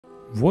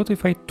What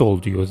if I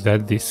told you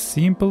that this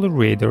simple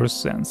radar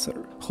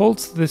sensor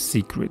holds the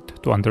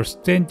secret to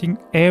understanding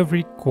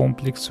every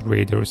complex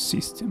radar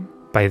system?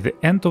 By the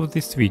end of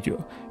this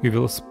video, you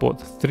will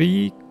spot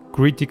 3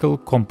 critical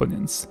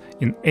components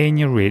in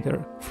any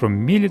radar,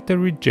 from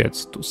military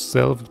jets to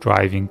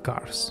self-driving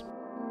cars.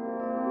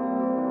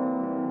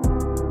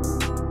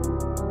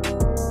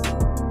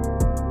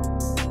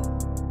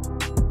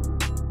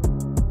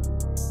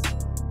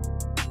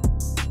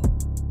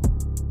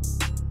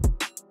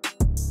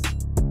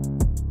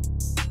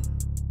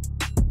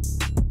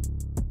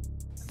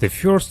 The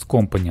first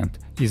component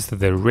is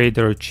the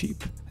radar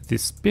chip.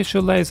 This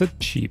specialized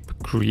chip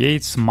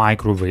creates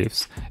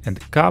microwaves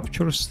and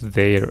captures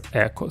their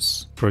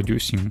echoes,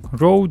 producing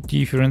raw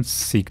difference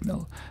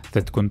signal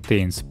that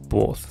contains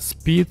both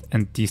speed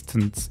and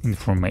distance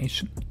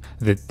information.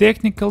 The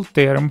technical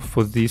term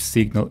for this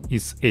signal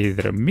is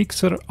either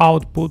mixer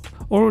output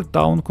or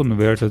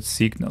down-converted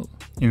signal.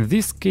 In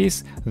this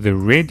case, the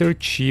radar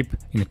chip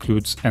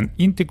includes an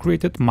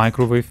integrated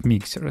microwave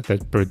mixer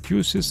that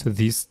produces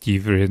this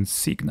difference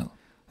signal.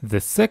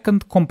 The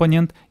second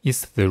component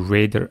is the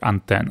radar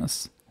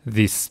antennas.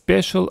 These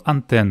special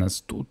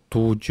antennas do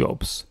 2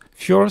 jobs.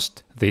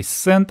 First, they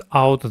send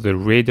out the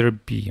radar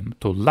beam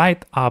to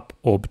light up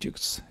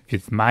objects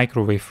with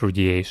microwave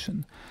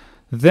radiation.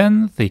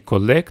 Then they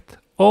collect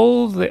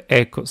all the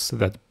echoes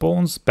that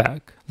bounce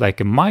back, like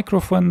a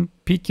microphone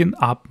picking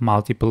up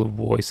multiple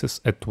voices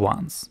at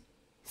once.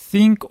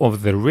 Think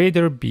of the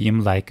radar beam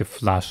like a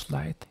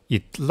flashlight.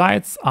 It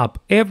lights up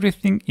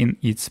everything in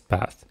its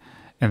path,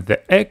 and the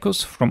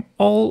echoes from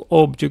all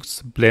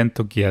objects blend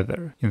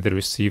together in the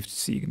received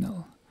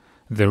signal.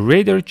 The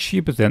radar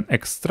chip then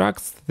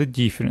extracts the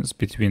difference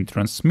between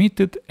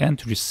transmitted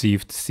and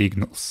received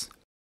signals.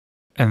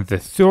 And the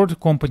third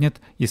component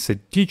is a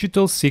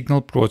digital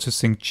signal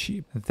processing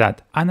chip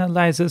that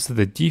analyzes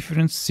the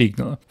difference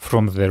signal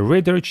from the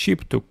radar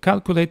chip to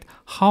calculate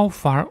how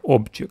far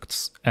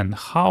objects and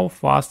how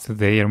fast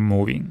they are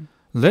moving.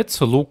 Let's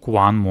look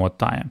one more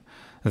time.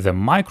 The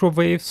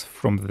microwaves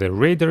from the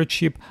radar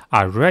chip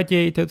are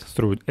radiated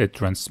through a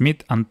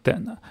transmit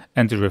antenna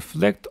and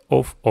reflect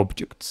off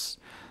objects.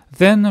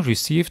 Then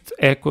received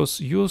echoes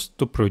used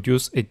to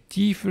produce a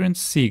different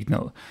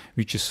signal,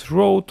 which is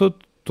routed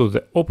to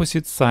the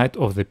opposite side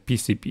of the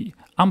PCB,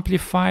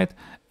 amplified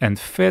and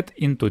fed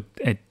into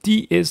a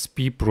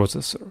DSP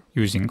processor.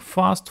 Using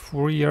fast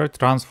Fourier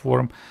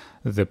transform,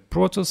 the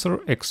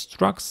processor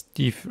extracts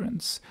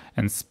difference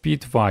and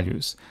speed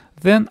values,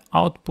 then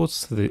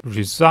outputs the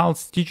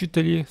results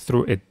digitally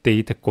through a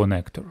data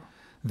connector.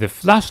 The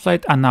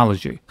flashlight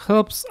analogy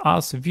helps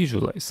us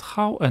visualize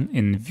how an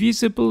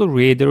invisible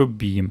radar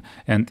beam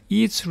and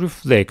its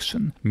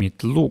reflection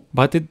might look,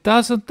 but it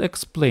doesn't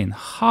explain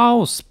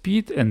how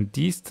speed and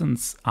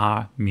distance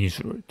are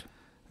measured.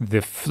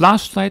 The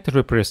flashlight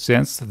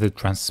represents the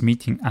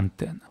transmitting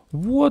antenna.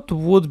 What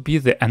would be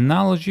the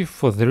analogy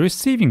for the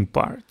receiving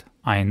part?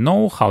 I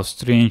know how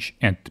strange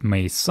it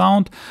may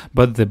sound,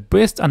 but the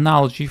best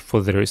analogy for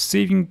the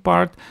receiving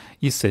part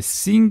is a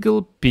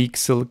single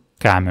pixel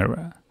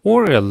camera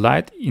or a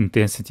light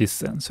intensity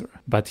sensor.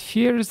 But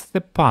here's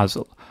the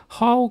puzzle.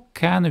 How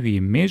can we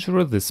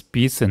measure the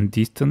speeds and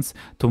distance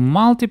to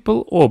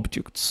multiple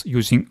objects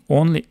using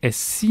only a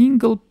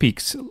single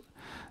pixel?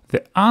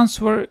 The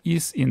answer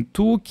is in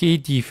 2 key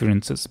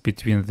differences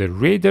between the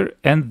radar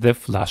and the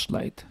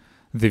flashlight.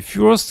 The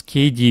first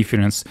key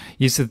difference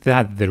is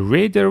that the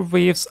radar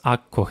waves are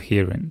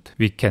coherent.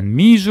 We can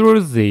measure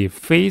their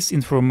phase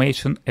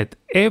information at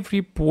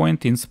every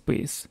point in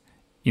space.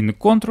 In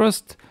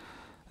contrast,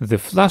 the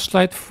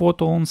flashlight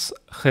photons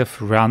have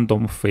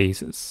random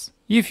phases.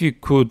 If you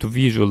could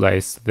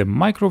visualize the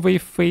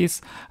microwave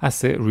phase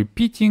as a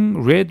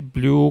repeating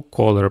red-blue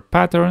color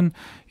pattern,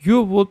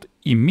 you would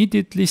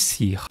immediately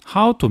see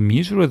how to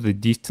measure the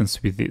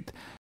distance with it,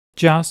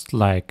 just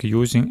like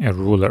using a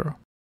ruler.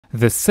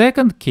 The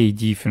second key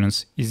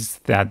difference is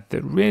that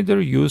the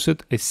radar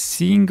used a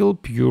single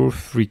pure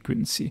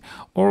frequency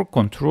or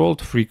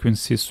controlled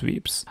frequency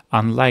sweeps,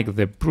 unlike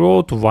the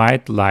broad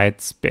white light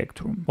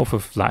spectrum of a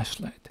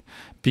flashlight.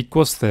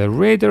 Because the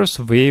radar's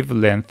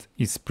wavelength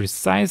is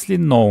precisely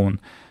known,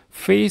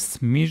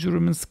 phase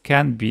measurements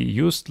can be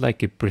used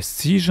like a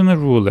precision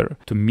ruler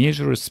to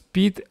measure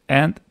speed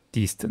and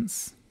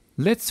distance.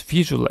 Let's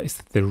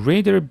visualize the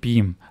radar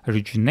beam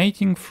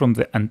originating from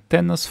the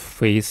antenna's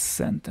phase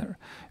center.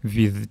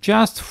 With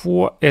just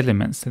 4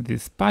 elements,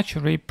 this patch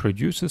array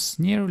produces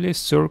nearly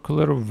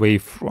circular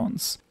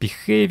wavefronts,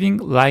 behaving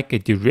like a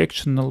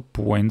directional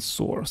point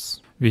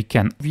source. We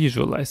can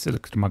visualize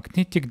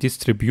electromagnetic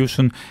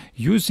distribution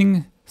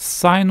using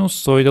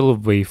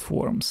sinusoidal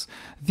waveforms.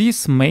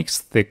 This makes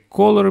the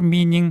color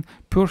meaning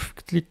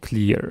perfectly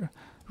clear.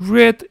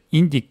 Red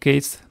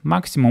indicates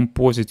maximum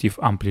positive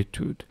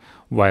amplitude,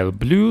 while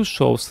blue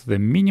shows the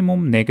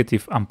minimum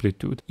negative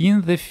amplitude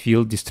in the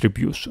field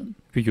distribution.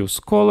 We use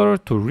color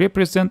to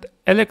represent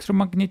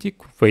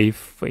electromagnetic wave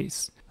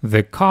phase.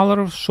 The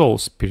color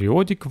shows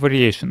periodic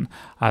variation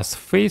as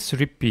phase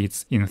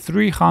repeats in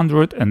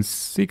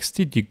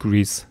 360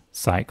 degrees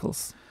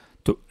cycles.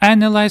 To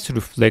analyze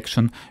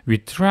reflection, we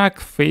track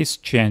phase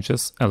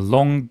changes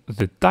along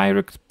the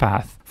direct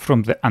path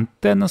from the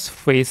antenna's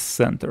phase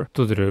center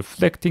to the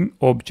reflecting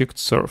object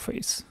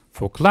surface.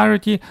 For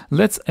clarity,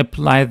 let's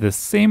apply the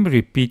same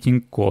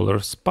repeating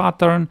colors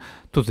pattern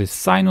to the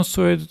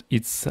sinusoid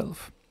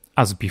itself.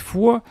 As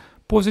before,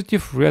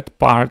 positive red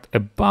part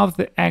above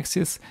the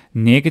axis,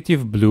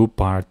 negative blue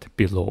part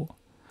below.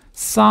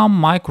 Some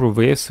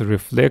microwaves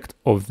reflect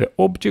off the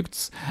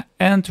objects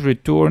and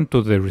return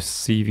to the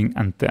receiving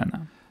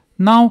antenna.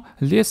 Now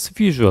let's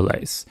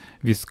visualize.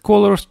 With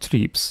color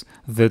strips,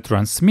 the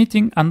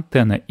transmitting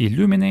antenna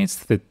illuminates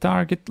the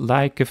target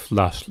like a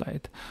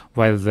flashlight,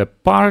 while the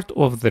part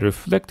of the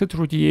reflected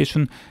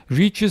radiation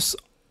reaches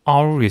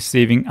our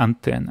receiving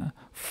antenna,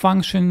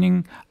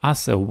 functioning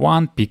as a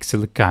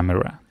 1-pixel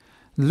camera.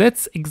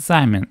 Let's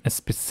examine a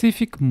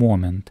specific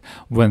moment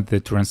when the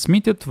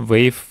transmitted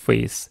wave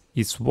phase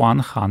is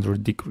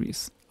 100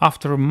 degrees.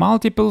 After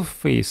multiple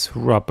phase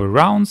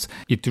wraparounds,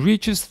 it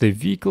reaches the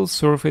vehicle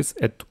surface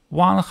at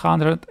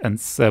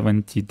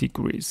 170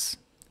 degrees.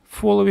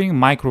 Following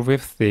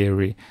microwave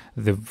theory,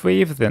 the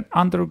wave then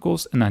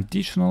undergoes an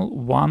additional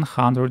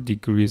 100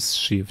 degrees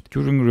shift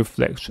during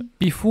reflection,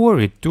 before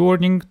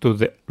returning to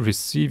the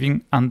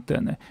receiving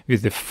antenna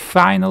with a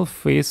final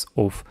phase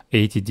of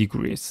 80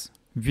 degrees.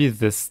 With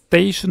the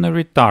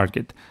stationary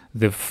target,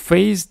 the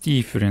phase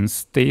difference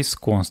stays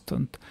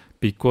constant,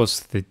 because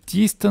the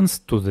distance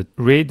to the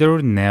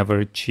radar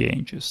never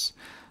changes.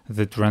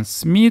 The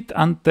transmit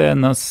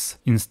antenna's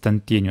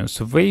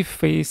instantaneous wave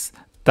phase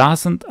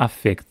doesn't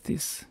affect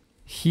this.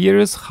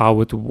 Here's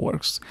how it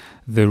works.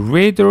 The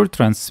radar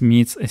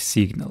transmits a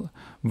signal.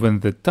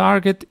 When the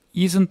target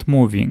isn't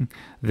moving,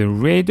 the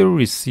radar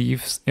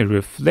receives a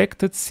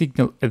reflected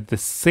signal at the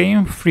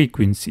same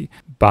frequency,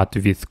 but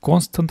with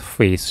constant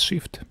phase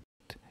shift.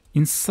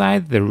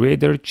 Inside the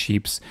radar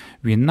chips,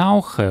 we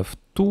now have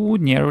two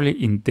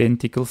nearly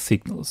identical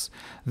signals,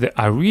 the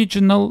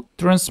original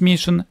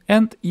transmission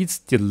and its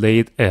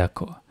delayed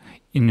echo.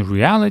 In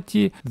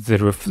reality, the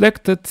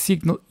reflected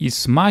signal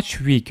is much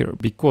weaker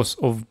because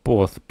of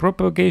both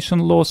propagation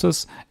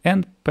losses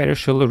and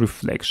partial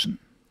reflection.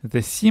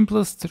 The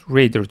simplest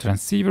radar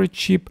transceiver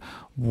chip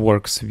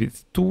works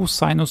with two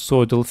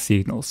sinusoidal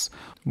signals,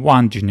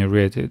 one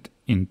generated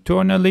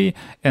internally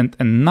and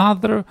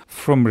another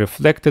from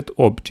reflected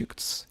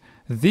objects.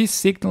 These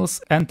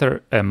signals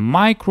enter a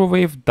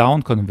microwave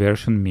down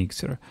conversion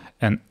mixer,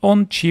 an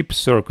on-chip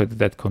circuit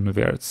that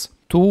converts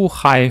two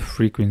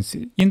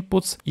high-frequency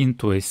inputs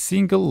into a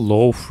single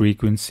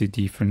low-frequency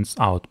difference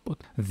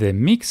output. The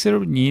mixer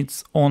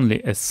needs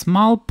only a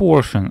small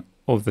portion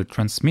of the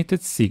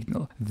transmitted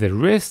signal. The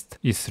rest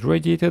is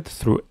radiated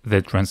through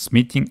the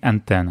transmitting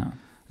antenna.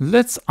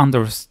 Let's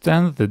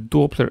understand the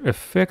Doppler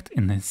effect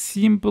in a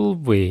simple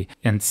way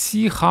and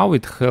see how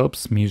it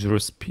helps measure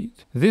speed.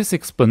 This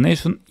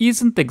explanation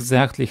isn't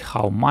exactly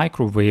how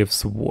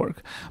microwaves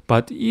work,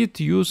 but it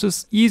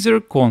uses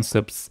easier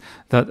concepts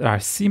that are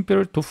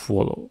simpler to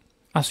follow.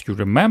 As you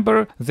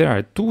remember, there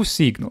are two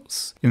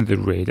signals in the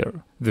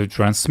radar, the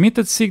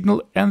transmitted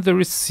signal and the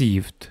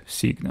received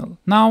signal.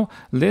 Now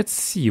let's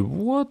see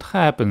what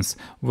happens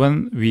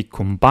when we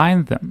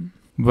combine them.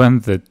 When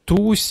the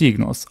two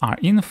signals are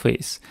in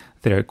phase,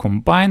 their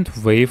combined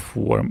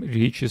waveform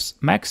reaches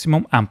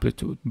maximum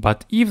amplitude,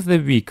 but if the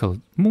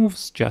vehicle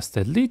moves just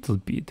a little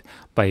bit,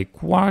 by a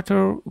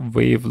quarter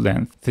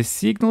wavelength, the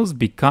signals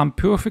become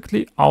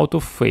perfectly out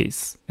of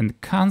phase and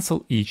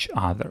cancel each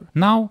other.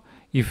 Now,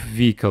 if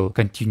vehicle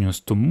continues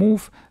to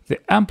move, the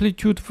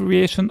amplitude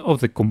variation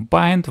of the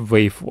combined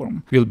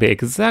waveform will be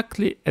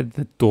exactly at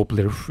the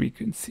Doppler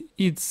frequency.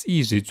 It's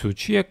easy to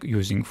check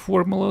using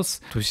formulas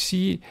to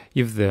see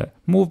if the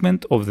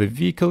movement of the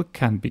vehicle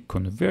can be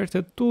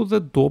converted to the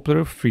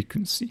Doppler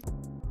frequency.